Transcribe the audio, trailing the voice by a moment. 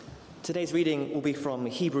Today's reading will be from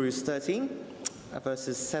Hebrews 13,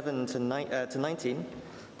 verses 7 to 19,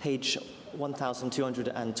 page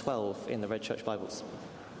 1212 in the Red Church Bibles.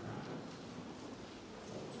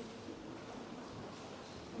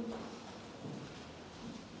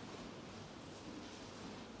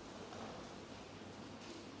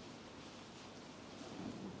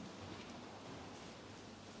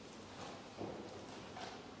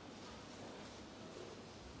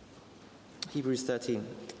 Hebrews 13,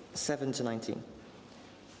 7 to 19.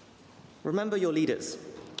 Remember your leaders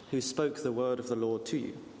who spoke the word of the Lord to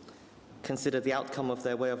you. Consider the outcome of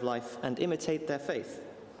their way of life and imitate their faith.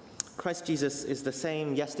 Christ Jesus is the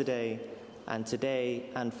same yesterday and today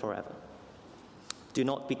and forever. Do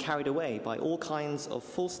not be carried away by all kinds of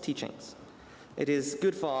false teachings. It is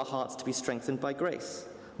good for our hearts to be strengthened by grace,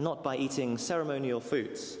 not by eating ceremonial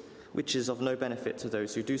foods, which is of no benefit to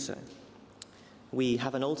those who do so. We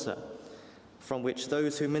have an altar from which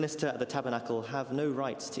those who minister at the tabernacle have no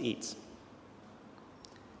right to eat.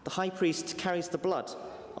 The high priest carries the blood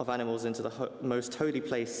of animals into the most holy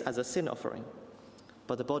place as a sin offering,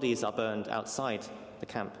 but the bodies are burned outside the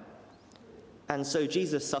camp. And so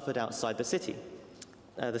Jesus suffered outside the city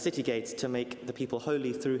gate, to make the people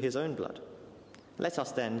holy through his own blood. Let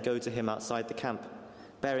us then go to him outside the camp,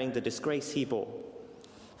 bearing the disgrace he bore.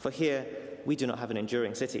 For here we do not have an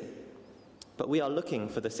enduring city, but we are looking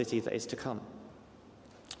for the city that is to come.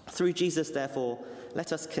 Through Jesus, therefore,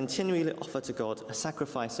 let us continually offer to God a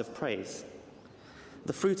sacrifice of praise,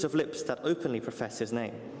 the fruit of lips that openly profess his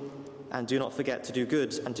name. And do not forget to do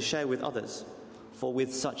good and to share with others, for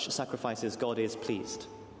with such sacrifices God is pleased.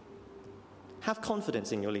 Have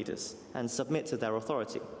confidence in your leaders and submit to their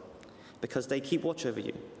authority, because they keep watch over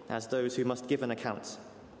you as those who must give an account.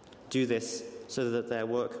 Do this so that their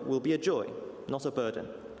work will be a joy, not a burden,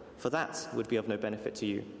 for that would be of no benefit to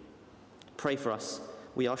you. Pray for us.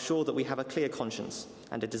 We are sure that we have a clear conscience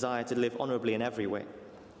and a desire to live honorably in every way.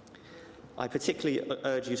 I particularly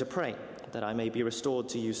urge you to pray that I may be restored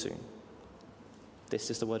to you soon. This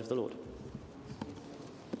is the word of the Lord.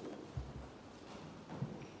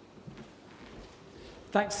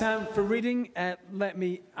 Thanks, Sam, for reading. Let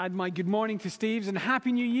me add my good morning to Steve's and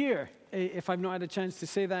Happy New Year, if I've not had a chance to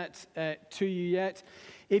say that to you yet.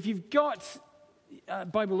 If you've got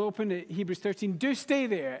Bible open at Hebrews 13, do stay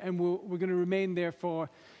there, and we're going to remain there for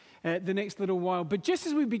the next little while. But just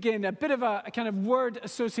as we begin, a bit of a kind of word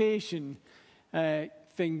association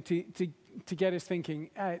thing to get us thinking.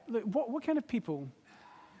 Look, what kind of people,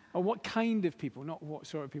 or what kind of people, not what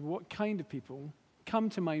sort of people, what kind of people come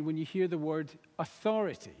to mind when you hear the word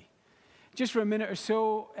authority? Just for a minute or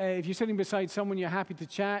so, if you're sitting beside someone you're happy to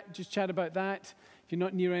chat, just chat about that. If you're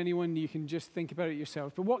not near anyone, you can just think about it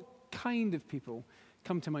yourself. But what kind of people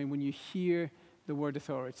come to mind when you hear the word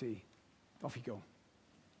authority? Off you go.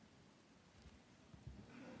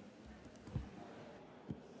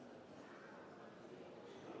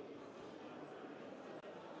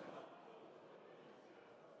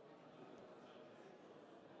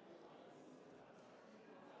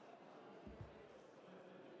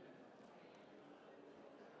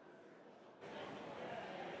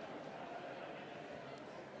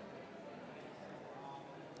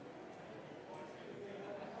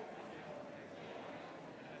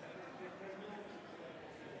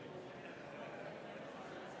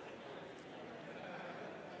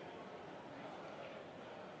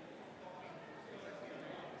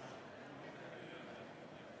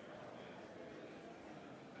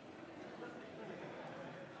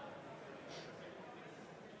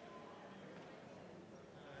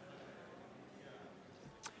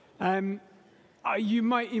 You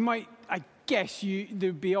might. I guess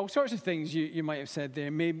there'd be all sorts of things you might have said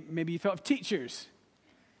there. Maybe you thought of teachers.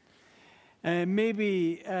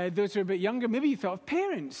 Maybe those who are a bit younger. Maybe you thought of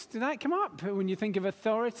parents. Did that come up when you think of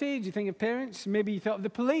authority? Do you think of parents? Maybe you thought of the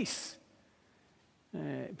police.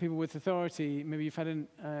 People with authority. Maybe you've had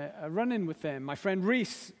a run-in with them. My friend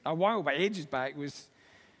Reese, a while back, ages back, was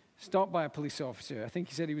stopped by a police officer. I think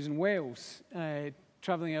he said he was in Wales,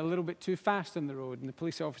 traveling a little bit too fast on the road, and the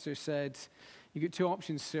police officer said, "You get two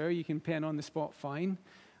options, sir. You can pay an on-the-spot fine,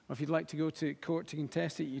 or if you'd like to go to court to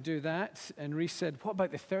contest it, you do that." And Reese said, "What about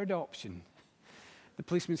the third option?" The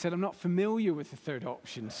policeman said, "I'm not familiar with the third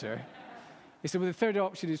option, sir." He said, "Well, the third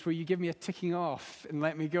option is where you give me a ticking off and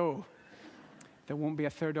let me go." "There won't be a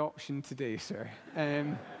third option today, sir."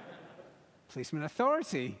 Policeman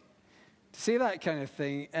authority to say that kind of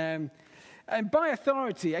thing. And by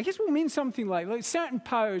authority, I guess we'll mean something like certain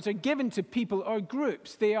powers are given to people or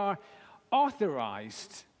groups. They are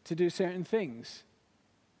authorized to do certain things.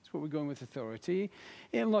 That's what we're going with authority.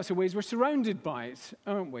 In lots of ways, we're surrounded by it,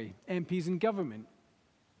 aren't we? MPs in government.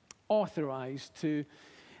 authorized to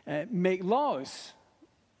make laws,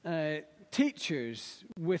 teachers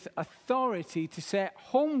with authority to set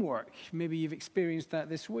homework. Maybe you've experienced that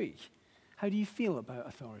this week. How do you feel about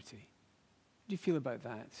authority? How do you feel about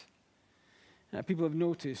that? People have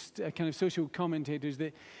noticed, kind of social commentators,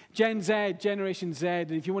 that Gen Z, Generation Z,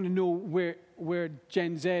 and if you want to know where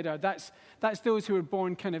Gen Z are, that's those who were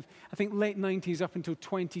born kind of, I think, late 90s up until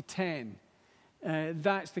 2010.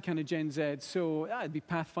 That's the kind of Gen Z. So that'd be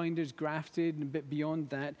Pathfinders, grafted, and a bit beyond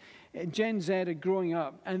that. Gen Z are growing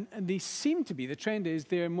up, and they seem to be, the trend is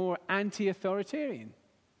they're more anti-authoritarian.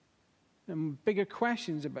 And bigger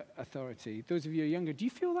questions about authority. Those of you who are younger, do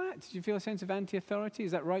you feel that? Do you feel a sense of anti-authority?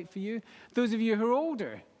 Is that right for you? Those of you who are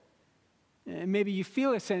older, maybe you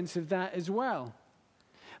feel a sense of that as well.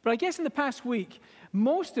 But I guess in the past week,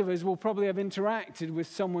 most of us will probably have interacted with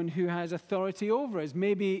someone who has authority over us.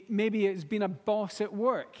 Maybe it's been a boss at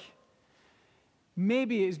work.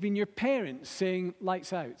 Maybe it's been your parents saying,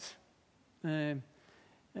 lights out.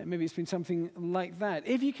 Maybe it's been something like that.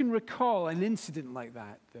 If you can recall an incident like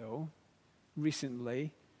that, though,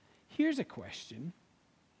 recently, here's a question.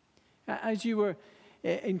 As you were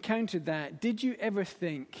encountered that, did you ever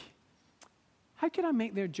think, how can I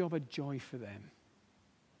make their job a joy for them?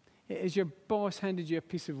 As your boss handed you a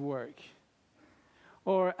piece of work,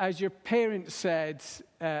 or as your parents said,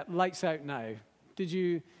 lights out now, did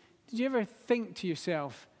you ever think to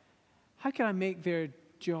yourself, how can I make their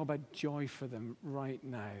job a joy for them right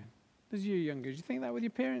now? As you're younger, did you think that with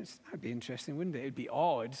your parents? That would be interesting, wouldn't it? It would be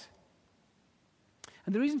odd.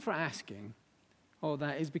 And the reason for asking all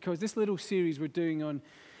that is because this little series we're doing on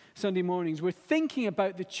Sunday mornings, we're thinking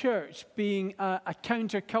about the church being a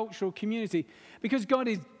countercultural community because God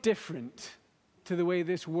is different to the way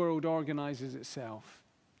this world organizes itself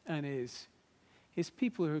and is. His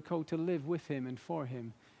people who are called to live with him and for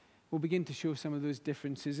him will begin to show some of those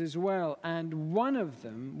differences as well. And one of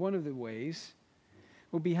the ways,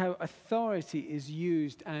 will be how authority is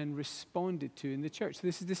used and responded to in the church. So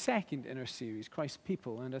this is the second in our series, Christ's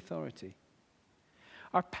people and authority.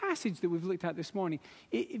 Our passage that we've looked at this morning,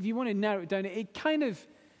 if you want to narrow it down, it kind of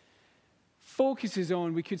focuses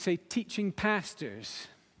on, we could say, teaching pastors,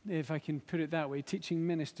 if I can put it that way, teaching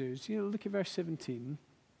ministers. Look at verse 17,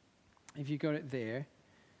 if you got it there,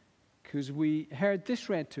 because we heard this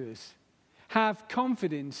read to us. Have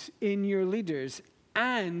confidence in your leaders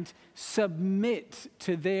and submit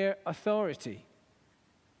to their authority.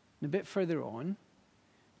 And a bit further on,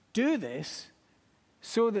 do this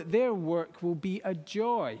so that their work will be a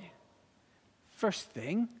joy. First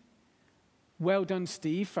thing, well done,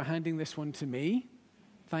 Steve, for handing this one to me.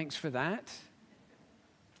 Thanks for that.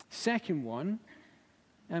 Second one,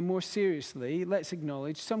 and more seriously, let's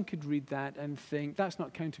acknowledge, some could read that and think, that's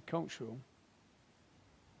not countercultural.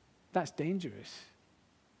 That's dangerous.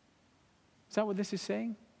 Is that what this is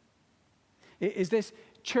saying? Is this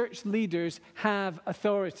church leaders have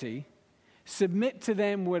authority, submit to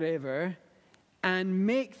them whatever, and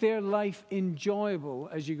make their life enjoyable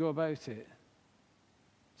as you go about it?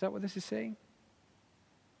 Is that what this is saying?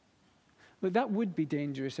 Look, that would be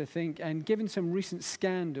dangerous, I think, and given some recent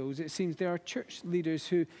scandals, it seems there are church leaders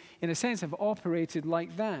who, in a sense, have operated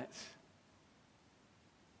like that.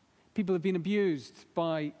 People have been abused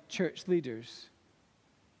by church leaders.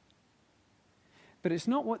 But it's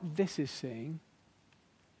not what this is saying.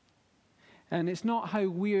 And it's not how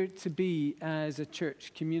we're to be as a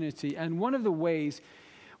church community. And one of the ways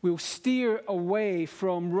we'll steer away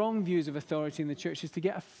from wrong views of authority in the church is to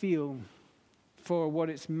get a feel for what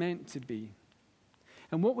it's meant to be.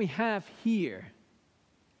 And what we have here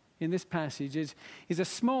in this passage is a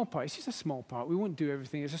small part. It's just a small part. We won't do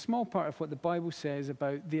everything. It's a small part of what the Bible says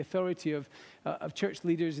about the authority of church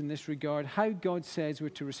leaders in this regard, how God says we're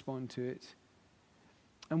to respond to it.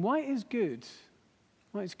 And why it is good.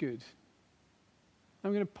 Why it's good.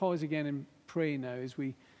 I'm going to pause again and pray now as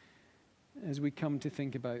we come to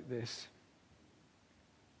think about this.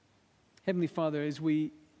 Heavenly Father, as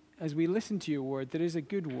we listen to your word, there is a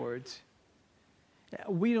good word.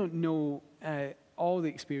 We don't know all the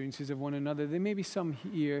experiences of one another. There may be some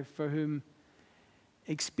here for whom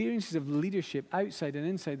experiences of leadership outside and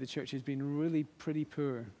inside the church has been really pretty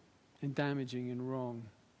poor and damaging and wrong.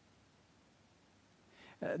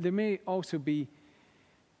 There may also be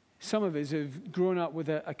some of us who've grown up with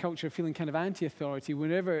a culture of feeling kind of anti-authority.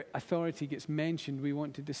 Whenever authority gets mentioned, we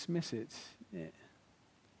want to dismiss it.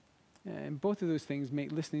 And both of those things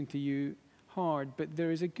make listening to you hard, but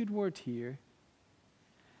there is a good word here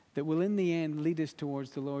that will in the end lead us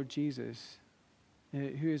towards the Lord Jesus,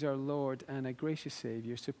 who is our Lord and a gracious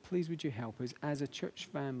Savior. So please would you help us as a church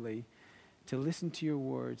family to listen to your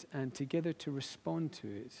words, and together to respond to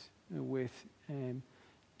it with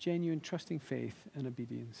genuine trusting faith and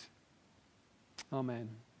obedience. Amen.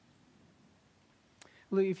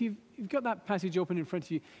 Look, if you've got that passage open in front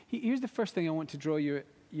of you, here's the first thing I want to draw your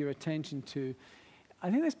attention to. I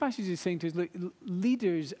think this passage is saying to us, look,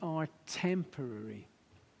 leaders are temporary.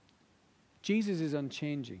 Jesus is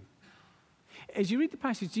unchanging. As you read the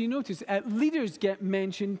passage, do you notice leaders get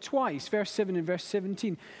mentioned twice, verse 7 and verse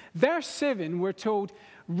 17. Verse 7, we're told,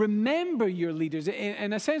 remember your leaders.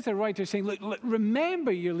 In a sense, the writer is saying, look,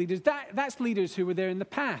 remember your leaders. That's leaders who were there in the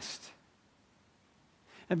past.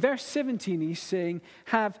 And verse 17, he's saying,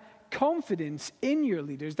 have confidence in your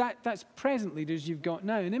leaders. That's present leaders you've got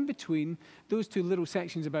now. And in between those two little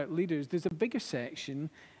sections about leaders, there's a bigger section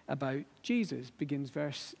about Jesus. Begins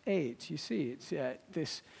verse 8. You see, it's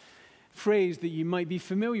this phrase that you might be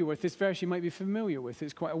familiar with. This verse you might be familiar with.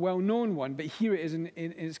 It's quite a well-known one, but here it is in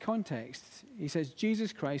its context. He says,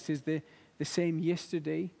 Jesus Christ is the same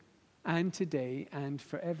yesterday and today and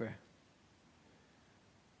forever.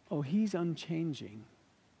 Oh, he's unchanging.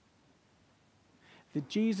 The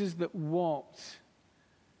Jesus that walked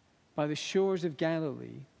by the shores of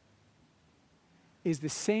Galilee is the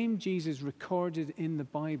same Jesus recorded in the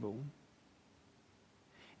Bible,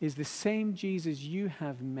 is the same Jesus you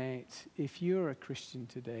have met if you're a Christian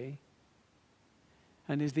today,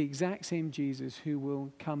 and is the exact same Jesus who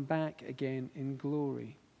will come back again in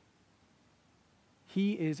glory.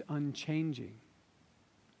 He is unchanging.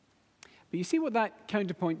 But you see what that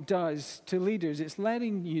counterpoint does to leaders? It's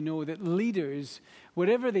letting you know that leaders,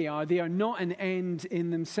 whatever they are not an end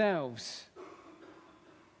in themselves.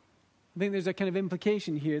 I think there's a kind of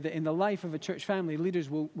implication here that in the life of a church family, leaders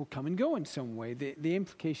will come and go in some way. The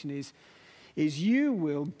implication is you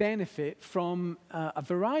will benefit from a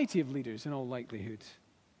variety of leaders in all likelihood.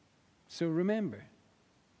 So remember,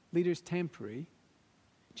 leaders temporary,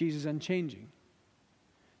 Jesus unchanging.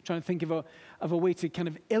 Trying to think of a way to kind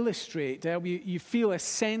of illustrate, you feel a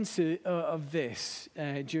sense of this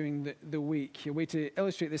during the week, a way to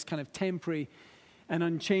illustrate this kind of temporary and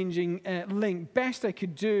unchanging link. Best I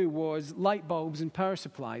could do was light bulbs and power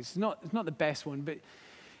supplies. It's not the best one, but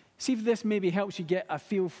see if this maybe helps you get a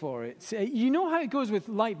feel for it. You know how it goes with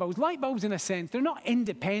light bulbs. Light bulbs, in a sense, they're not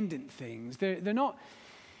independent things. They're not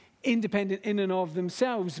independent in and of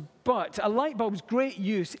themselves, but a light bulb's great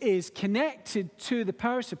use is connected to the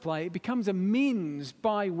power supply. It becomes a means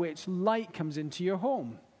by which light comes into your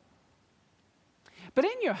home. But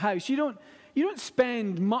in your house, you don't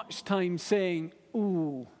spend much time saying,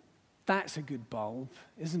 "Ooh, that's a good bulb,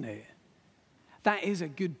 isn't it? That is a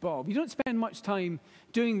good bulb." You don't spend much time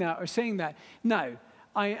doing that or saying that. Now,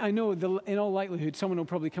 I know in all likelihood, someone will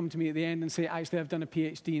probably come to me at the end and say, "Actually, I've done a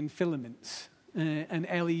PhD in filaments and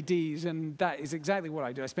LEDs," and that is exactly what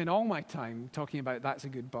I do. I spend all my time talking about that's a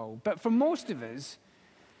good bulb. But for most of us,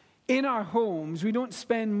 in our homes, we don't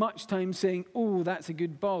spend much time saying, "Oh, that's a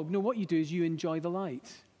good bulb." No, what you do is you enjoy the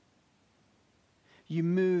light. You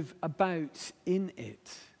move about in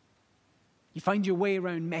it. You find your way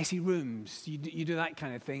around messy rooms. You do that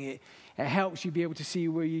kind of thing. It helps you be able to see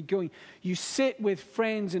where you're going. You sit with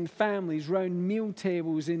friends and families round meal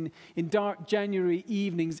tables in dark January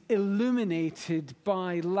evenings, illuminated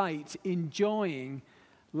by light, enjoying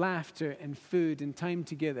laughter and food and time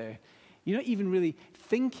together. You're not even really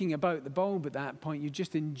thinking about the bulb at that point. You're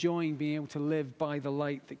just enjoying being able to live by the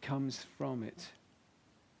light that comes from it.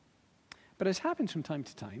 But as happens from time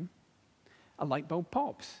to time, a light bulb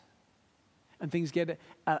pops. And things get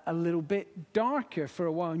a little bit darker for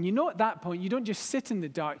a while. And you know at that point, you don't just sit in the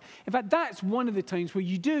dark. In fact, that's one of the times where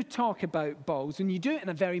you do talk about bulbs, and you do it in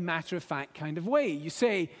a very matter-of-fact kind of way. You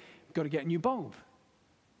say, "Got to get a new bulb.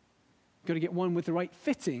 Got to get one with the right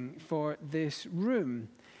fitting for this room."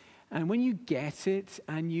 And when you get it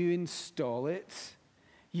and you install it,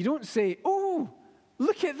 you don't say, "Oh,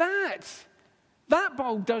 look at that. That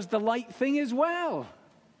bulb does the light thing as well."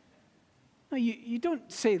 No, you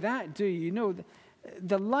don't say that, do you? No,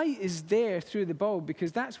 the light is there through the bulb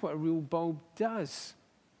because that's what a real bulb does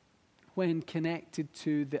when connected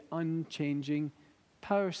to the unchanging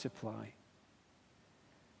power supply.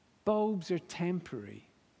 Bulbs are temporary.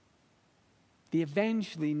 They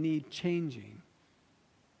eventually need changing.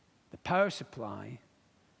 The power supply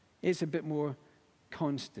is a bit more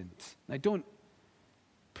constant. Now, don't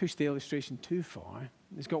push the illustration too far.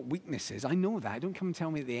 It's got weaknesses. I know that. Don't come and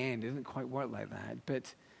tell me at the end. It doesn't quite work like that.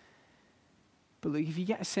 But look, if you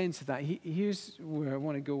get a sense of that, here's where I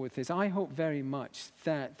want to go with this. I hope very much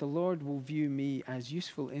that the Lord will view me as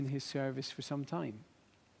useful in his service for some time.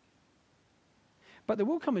 But there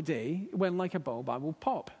will come a day when, like a bulb, I will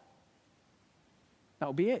pop.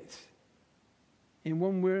 That'll be it. in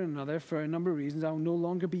one way or another, for a number of reasons, I'll no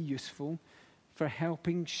longer be useful for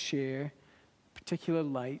helping share particular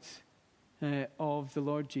light of the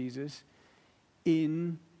Lord Jesus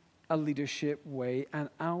in a leadership way, and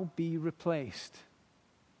I'll be replaced.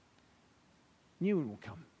 New one will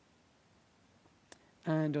come.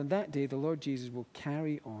 And on that day, the Lord Jesus will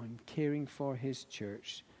carry on caring for his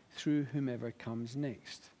church through whomever comes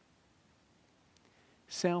next.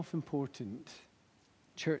 Self-important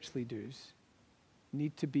church leaders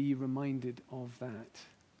need to be reminded of that.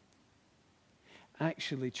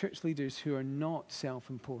 Actually, church leaders who are not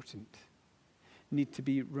self-important need to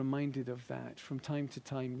be reminded of that from time to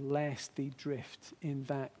time, lest they drift in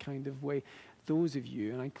that kind of way. Those of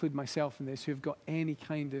you, and I include myself in this, who have got any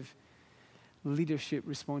kind of leadership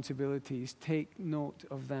responsibilities, take note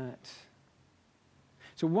of that.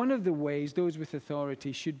 So one of the ways those with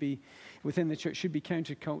authority should be, within the church, should be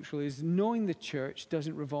countercultural is knowing the church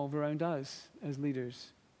doesn't revolve around us as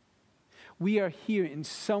leaders. We are here in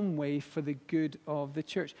some way for the good of the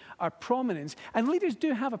church. Our prominence, and leaders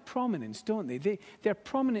do have a prominence, don't they? They're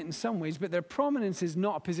prominent in some ways, but their prominence is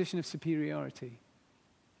not a position of superiority.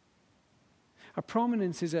 Our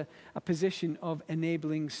prominence is a position of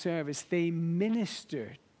enabling service. They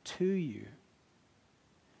minister to you.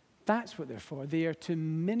 That's what they're for. They are to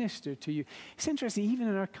minister to you. It's interesting, even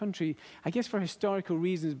in our country, I guess for historical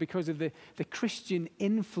reasons, because of the Christian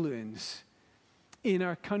influence in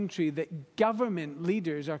our country, that government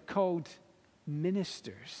leaders are called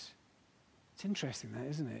ministers. It's interesting that,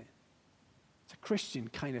 isn't it? It's a Christian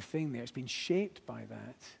kind of thing there. It's been shaped by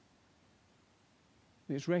that.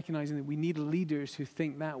 It's recognizing that we need leaders who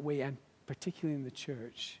think that way, and particularly in the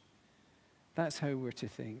church. That's how we're to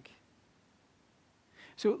think.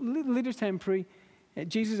 So leaders temporary,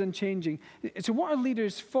 Jesus unchanging. So what are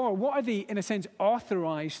leaders for? What are they, in a sense,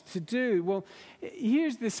 authorized to do? Well,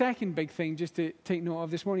 here's the second big thing just to take note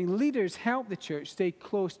of this morning. Leaders help the church stay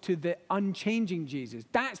close to the unchanging Jesus.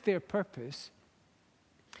 That's their purpose.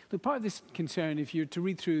 Look, part of this concern, if you're to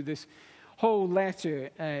read through this whole letter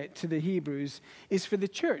to the Hebrews, is for the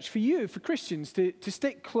church, for you, for Christians, to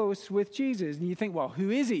stick close with Jesus. And you think, well,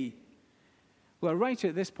 who is he? Well, a writer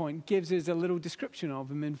at this point gives us a little description of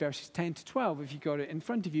him in verses 10 to 12, if you've got it in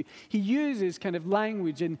front of you. He uses kind of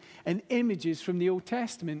language and images from the Old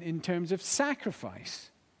Testament in terms of sacrifice.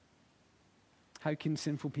 How can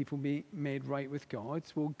sinful people be made right with God?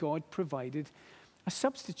 Well, God provided a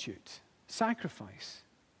substitute, sacrifice.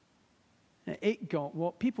 It got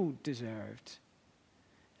what people deserved.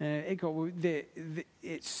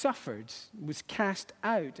 It suffered, was cast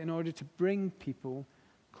out in order to bring people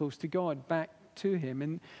close to God, back to him.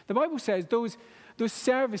 And the Bible says those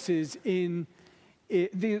services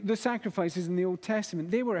those sacrifices in the Old Testament,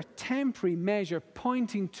 they were a temporary measure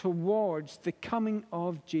pointing towards the coming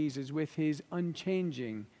of Jesus with his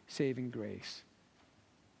unchanging saving grace.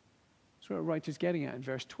 That's what the writer's getting at in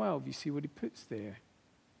verse 12. You see what he puts there.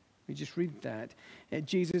 We just read that.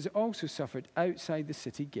 Jesus also suffered outside the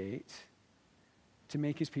city gate to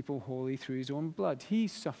make his people holy through his own blood. He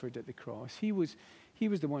suffered at the cross. He was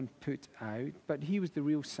the one put out, but he was the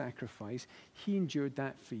real sacrifice. He endured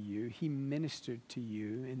that for you. He ministered to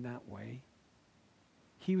you in that way.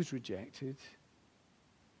 He was rejected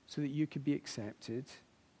so that you could be accepted.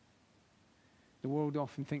 The world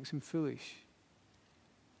often thinks him foolish.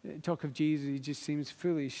 Talk of Jesus, he just seems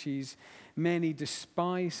foolish. Many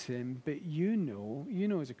despise him, but you know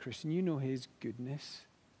as a Christian, you know his goodness,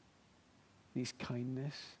 his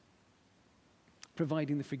kindness,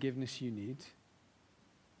 providing the forgiveness you need.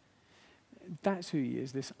 That's who he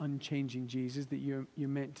is, this unchanging Jesus that you're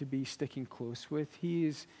meant to be sticking close with. He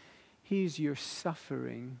is your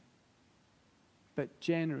suffering but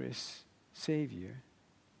generous Savior.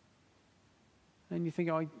 And you think,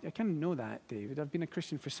 I kind of know that, David. I've been a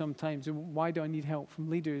Christian for some time, so why do I need help from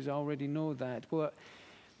leaders? I already know that. Well,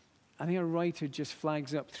 I think our writer just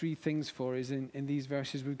flags up three things for us in these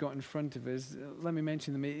verses we've got in front of us. Let me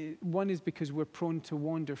mention them. One is because we're prone to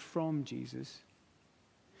wander from Jesus.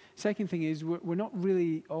 Second thing is we're not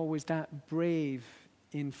really always that brave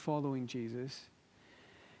in following Jesus.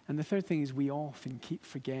 And the third thing is we often keep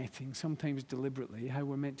forgetting, sometimes deliberately, how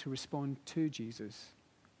we're meant to respond to Jesus.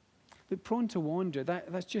 But prone to wander,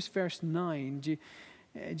 that's just verse 9. Do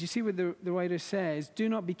you see what the writer says? Do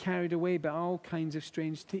not be carried away by all kinds of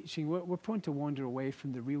strange teaching. We're prone to wander away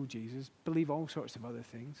from the real Jesus, believe all sorts of other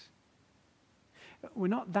things. We're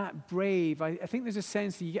not that brave. I think there's a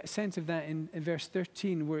sense, you get a sense of that in verse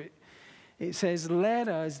 13, where it says, let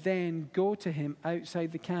us then go to him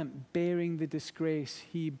outside the camp, bearing the disgrace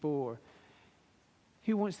he bore.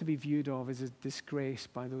 Who wants to be viewed of as a disgrace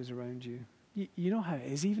by those around you? You know how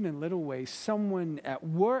it is, even in little ways. Someone at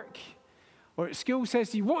work or at school says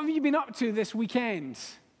to you, what have you been up to this weekend?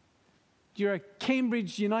 You're a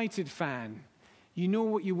Cambridge United fan. You know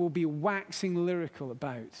what you will be waxing lyrical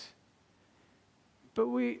about. But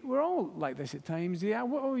we're all like this at times. Yeah,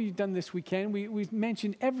 what have you done this weekend? We've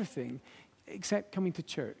mentioned everything except coming to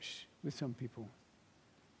church with some people.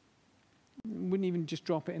 Wouldn't even just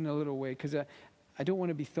drop it in a little way because I don't want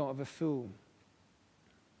to be thought of a fool.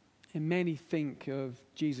 And many think of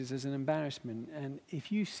Jesus as an embarrassment. And if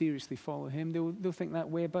you seriously follow him, they'll think that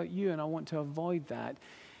way about you. And I want to avoid that.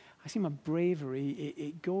 I see my bravery,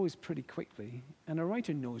 it goes pretty quickly. And a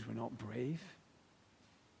writer knows we're not brave.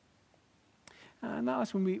 And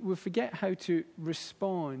that's when we forget how to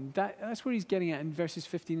respond. That's where he's getting at in verses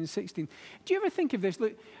 15 and 16. Do you ever think of this?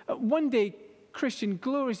 Look, one day, Christian,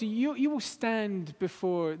 gloriously, you will stand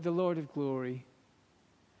before the Lord of glory,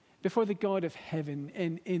 before the God of heaven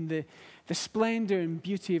in the splendor and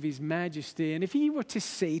beauty of his majesty. And if he were to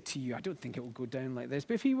say to you, I don't think it will go down like this,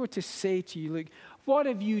 but if he were to say to you, look, what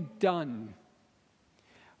have you done?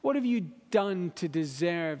 What have you done to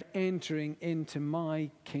deserve entering into my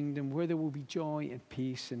kingdom where there will be joy and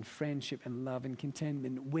peace and friendship and love and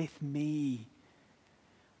contentment with me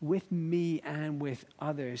and with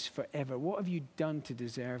others forever? What have you done to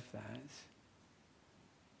deserve that?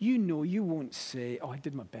 You know you won't say, oh, I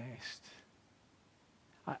did my best.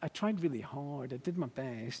 I tried really hard. I did my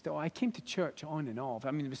best. Oh, I came to church on and off.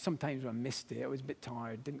 I mean, there was some times when I missed it. I was a bit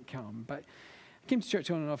tired, didn't come. But I came to church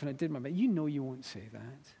on and off and I did my best. You know you won't say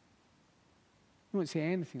that. You won't say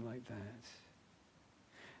anything like that.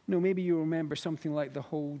 No, maybe you remember something like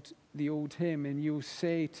the old hymn and you'll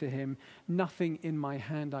say to him, nothing in my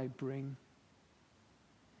hand I bring.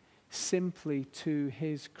 Simply to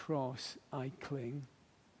his cross I cling.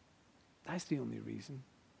 That's the only reason.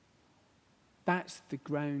 That's the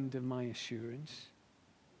ground of my assurance.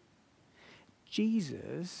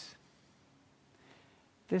 Jesus,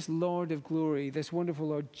 this Lord of glory, this wonderful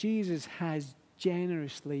Lord, Jesus has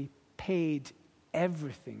generously paid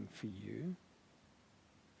everything for you.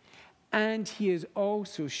 And he has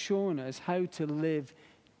also shown us how to live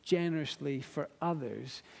generously for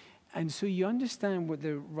others. And so you understand what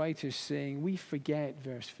the writer's saying. We forget,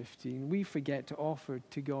 verse 15, we forget to offer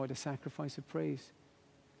to God a sacrifice of praise.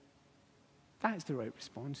 That's the right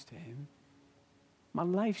response to him. My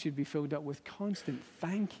life should be filled up with constant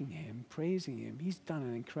thanking him, praising him. He's done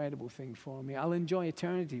an incredible thing for me. I'll enjoy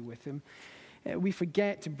eternity with him. We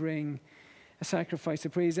forget to bring a sacrifice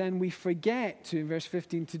of praise, and we forget to, in verse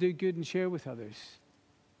 15, to do good and share with others.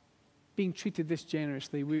 Being treated this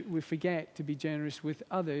generously, we forget to be generous with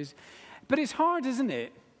others. But it's hard, isn't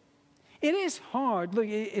it? It is hard. Look,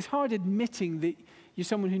 it's hard admitting that you're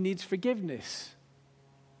someone who needs forgiveness.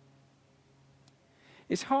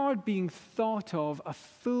 It's hard being thought of a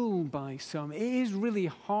fool by some. It is really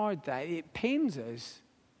hard that. It pains us.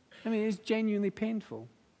 I mean, it's genuinely painful.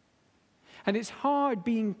 And it's hard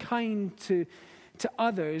being kind to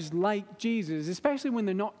others like Jesus, especially when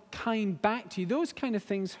they're not kind back to you. Those kind of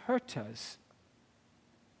things hurt us.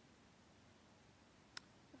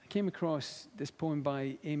 I came across this poem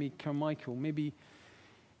by Amy Carmichael. Maybe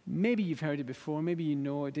you've heard it before. Maybe you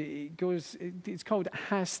know it. It's called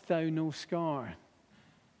Hast Thou No Scar?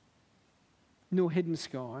 No hidden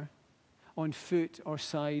scar on foot or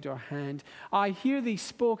side or hand. I hear thee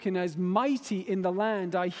spoken as mighty in the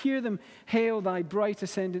land. I hear them hail thy bright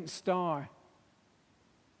ascendant star.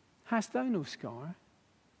 Hast thou no scar?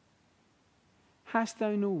 Hast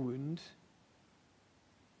thou no wound?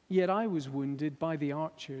 Yet I was wounded by the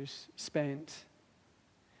archers, spent,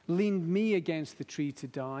 leaned me against the tree to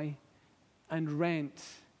die, and rent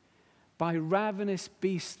by ravenous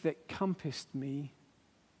beasts that compassed me.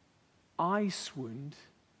 I swooned.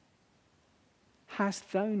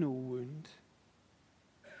 Hast thou no wound?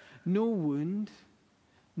 No wound,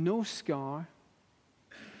 no scar.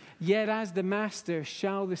 Yet as the master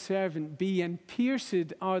shall the servant be, and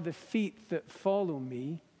pierced are the feet that follow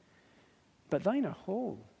me. But thine are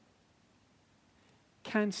whole.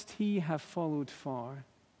 Canst he have followed far,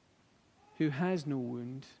 who has no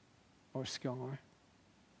wound or scar?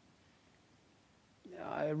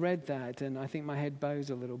 I read that, and I think my head bows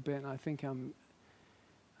a little bit, and I think I'm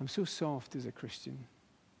so soft as a Christian.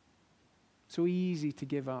 So easy to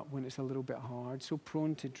give up when it's a little bit hard, so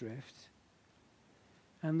prone to drift.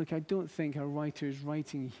 And look, I don't think our writer is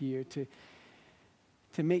writing here to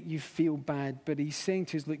to make you feel bad, but he's saying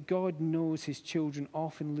to us, look, God knows his children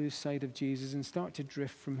often lose sight of Jesus and start to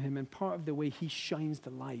drift from him. And part of the way he shines the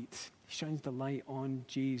light on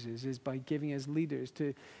Jesus is by giving us leaders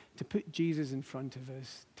to put Jesus in front of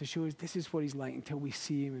us, to show us this is what he's like until we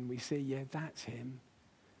see him and we say, yeah, that's him.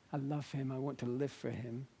 I love him. I want to live for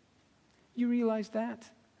him. You realize that?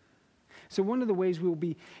 So one of the ways we'll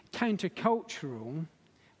be countercultural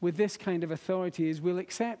with this kind of authority is we'll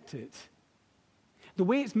accept it. The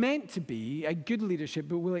way it's meant to be, a good leadership,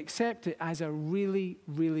 but we'll accept it as a really,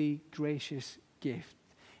 really gracious gift.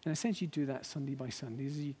 In a sense, you do that Sunday by Sunday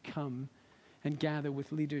as you come and gather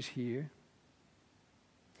with leaders here.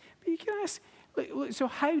 But you can ask, look, so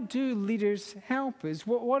how do leaders help us?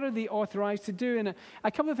 What are they authorized to do? And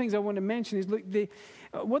a couple of things I want to mention is, look,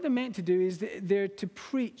 what they're meant to do is they're to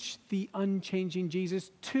preach the unchanging Jesus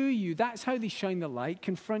to you. That's how they shine the light,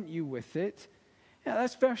 confront you with it. Yeah,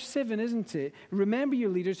 that's verse 7, isn't it? Remember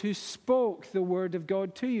your leaders who spoke the word of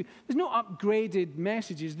God to you. There's no upgraded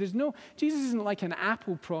messages. Jesus isn't like an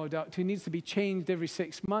Apple product who needs to be changed every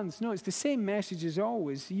 6 months. No, it's the same message as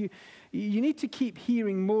always. You need to keep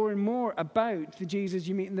hearing more and more about the Jesus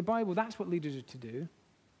you meet in the Bible. That's what leaders are to do.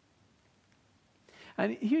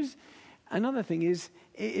 And here's another thing is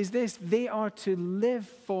this: they are to live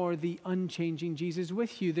for the unchanging Jesus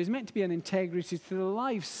with you. There's meant to be an integrity to the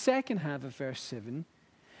life. Second half of verse 7,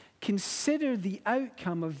 consider the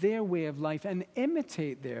outcome of their way of life and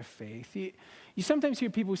imitate their faith. You sometimes hear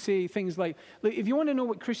people say things like, look, if you want to know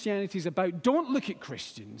what Christianity is about, don't look at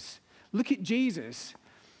Christians. Look at Jesus.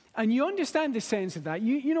 And you understand the sense of that.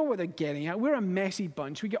 You know what they're getting at. We're a messy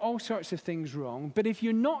bunch. We get all sorts of things wrong. But if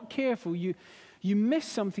you're not careful, you miss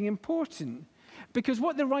something important. Because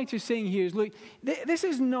what the writer's saying here is, look, this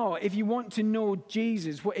is not, if you want to know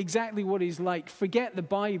Jesus, exactly what he's like, forget the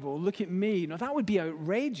Bible, look at me. No, that would be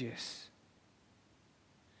outrageous.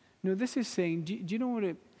 No, this is saying, do you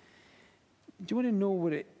want to know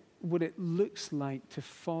what it looks like to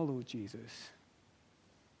follow Jesus?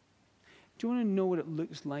 Do you want to know what it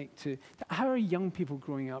looks like how are young people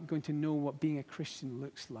growing up going to know what being a Christian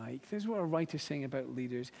looks like? This is what a writer's saying about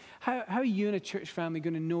leaders. How are you and a church family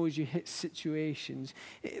going to know as you hit situations?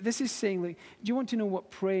 This is saying, like, do you want to know what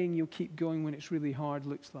praying you'll keep going when it's really hard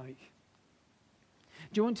looks like?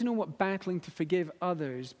 Do you want to know what battling to forgive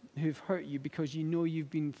others who've hurt you because you know you've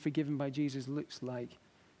been forgiven by Jesus looks like?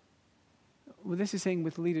 Well, this is saying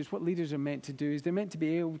with leaders, what leaders are meant to do is they're meant to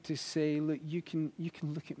be able to say, look, you can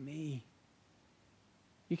look at me.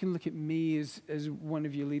 You can look at me as one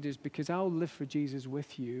of your leaders because I'll live for Jesus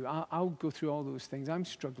with you. I'll go through all those things. I'm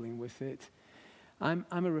struggling with it. I'm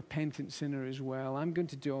a repentant sinner as well. I'm going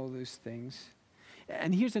to do all those things.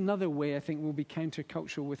 And here's another way I think we'll be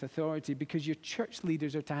countercultural with authority, because your church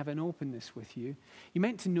leaders are to have an openness with you. You're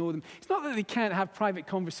meant to know them. It's not that they can't have private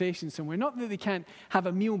conversations somewhere, not that they can't have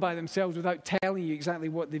a meal by themselves without telling you exactly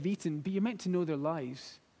what they've eaten, but you're meant to know their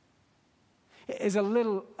lives. As a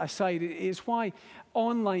little aside, it's why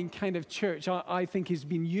online kind of church, I think, has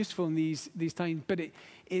been useful in these times, but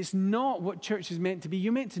it's not what church is meant to be.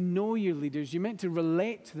 You're meant to know your leaders. You're meant to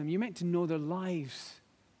relate to them. You're meant to know their lives.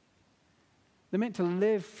 They're meant to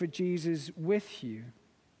live for Jesus with you.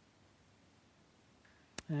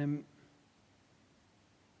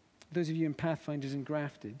 Those of you in Pathfinders and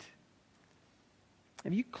Grafted,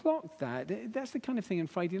 have you clocked that? That's the kind of thing on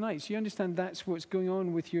Friday nights. You understand that's what's going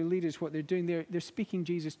on with your leaders, what they're doing. They're speaking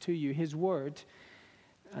Jesus to you, his word,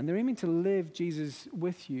 and they're aiming to live Jesus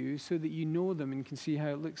with you so that you know them and can see how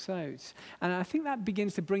it looks out. And I think that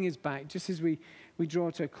begins to bring us back, just as we draw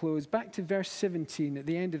to a close, back to verse 17 at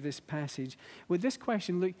the end of this passage, with this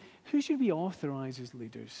question, look, who should we authorize as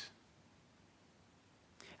leaders?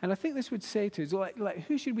 And I think this would say to us, like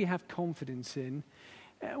who should we have confidence in?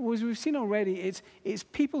 Well, as we've seen already, it's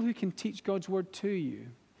people who can teach God's word to you.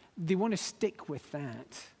 They want to stick with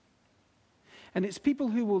that. And it's people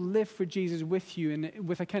who will live for Jesus with you and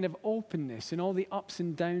with a kind of openness and all the ups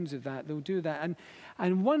and downs of that. They'll do that.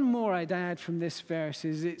 And one more I'd add from this verse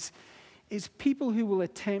is it's people who will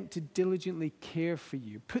attempt to diligently care for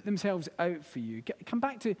you, put themselves out for you. Come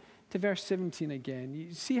back to verse 17 again.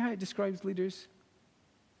 You see how it describes leaders?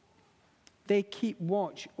 They keep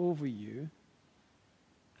watch over you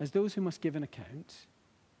as those who must give an account.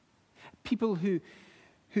 People who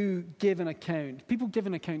give an account. People give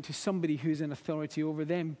an account to somebody who's in authority over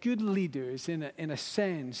them. Good leaders, in a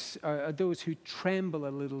sense, are those who tremble a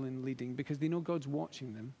little in leading because they know God's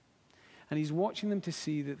watching them. And he's watching them to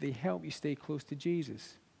see that they help you stay close to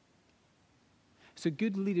Jesus. So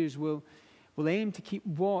good leaders will aim to keep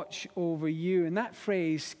watch over you. And that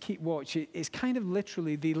phrase, keep watch, is kind of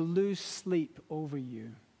literally they lose sleep over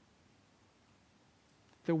you.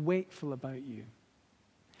 They're wakeful about you.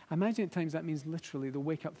 I imagine at times that means literally they'll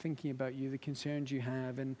wake up thinking about you, the concerns you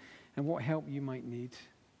have, and what help you might need.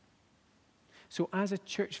 So as a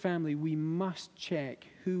church family, we must check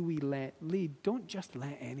who we let lead. Don't just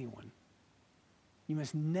let anyone. You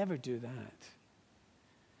must never do that.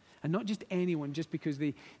 And not just anyone, just because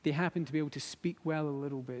they happen to be able to speak well a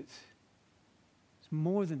little bit. It's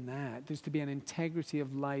more than that. There's to be an integrity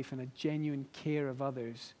of life and a genuine care of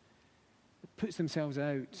others that puts themselves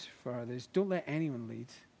out for others. Don't let anyone lead.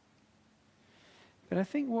 But I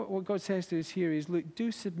think what God says to us here is, look,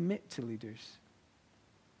 do submit to leaders.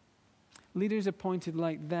 Leaders appointed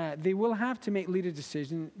like that, they will have to make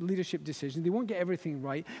leadership decisions. They won't get everything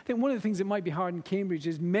right. I think one of the things that might be hard in Cambridge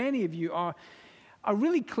is many of you are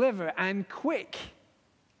really clever and quick,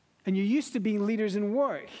 and you're used to being leaders in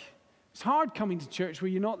work. It's hard coming to church where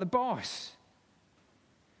you're not the boss.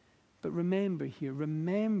 But remember,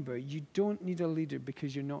 you don't need a leader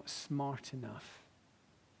because you're not smart enough.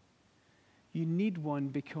 You need one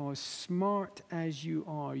because, smart as you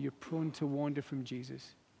are, you're prone to wander from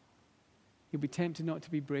Jesus. You'll be tempted not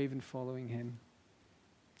to be brave in following him.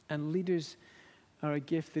 And leaders are a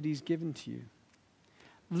gift that he's given to you.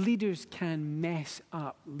 Leaders can mess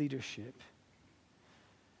up leadership.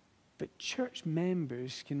 But church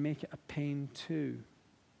members can make it a pain too.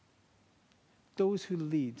 Those who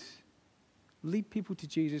lead people to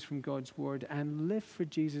Jesus from God's word and live for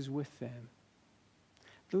Jesus with them.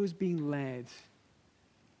 Those being led,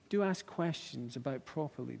 do ask questions about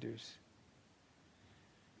proper leaders.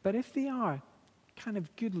 But if they are kind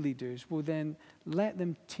of good leaders, well then let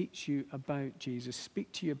them teach you about Jesus,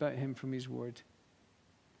 speak to you about him from his word.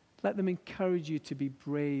 Let them encourage you to be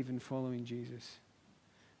brave in following Jesus.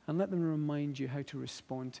 And let them remind you how to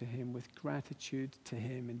respond to him with gratitude to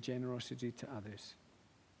him and generosity to others.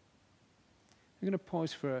 I'm going to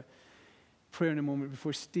pause for a prayer in a moment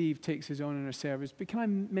before Steve takes us on in our service. But can I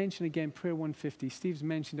mention again prayer 150? Steve's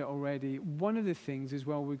mentioned it already. One of the things as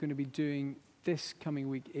well we're going to be doing this coming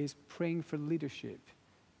week is praying for leadership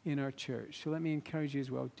in our church. So let me encourage you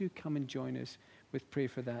as well. Do come and join us with prayer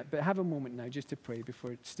for that. But have a moment now just to pray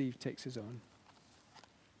before Steve takes us on.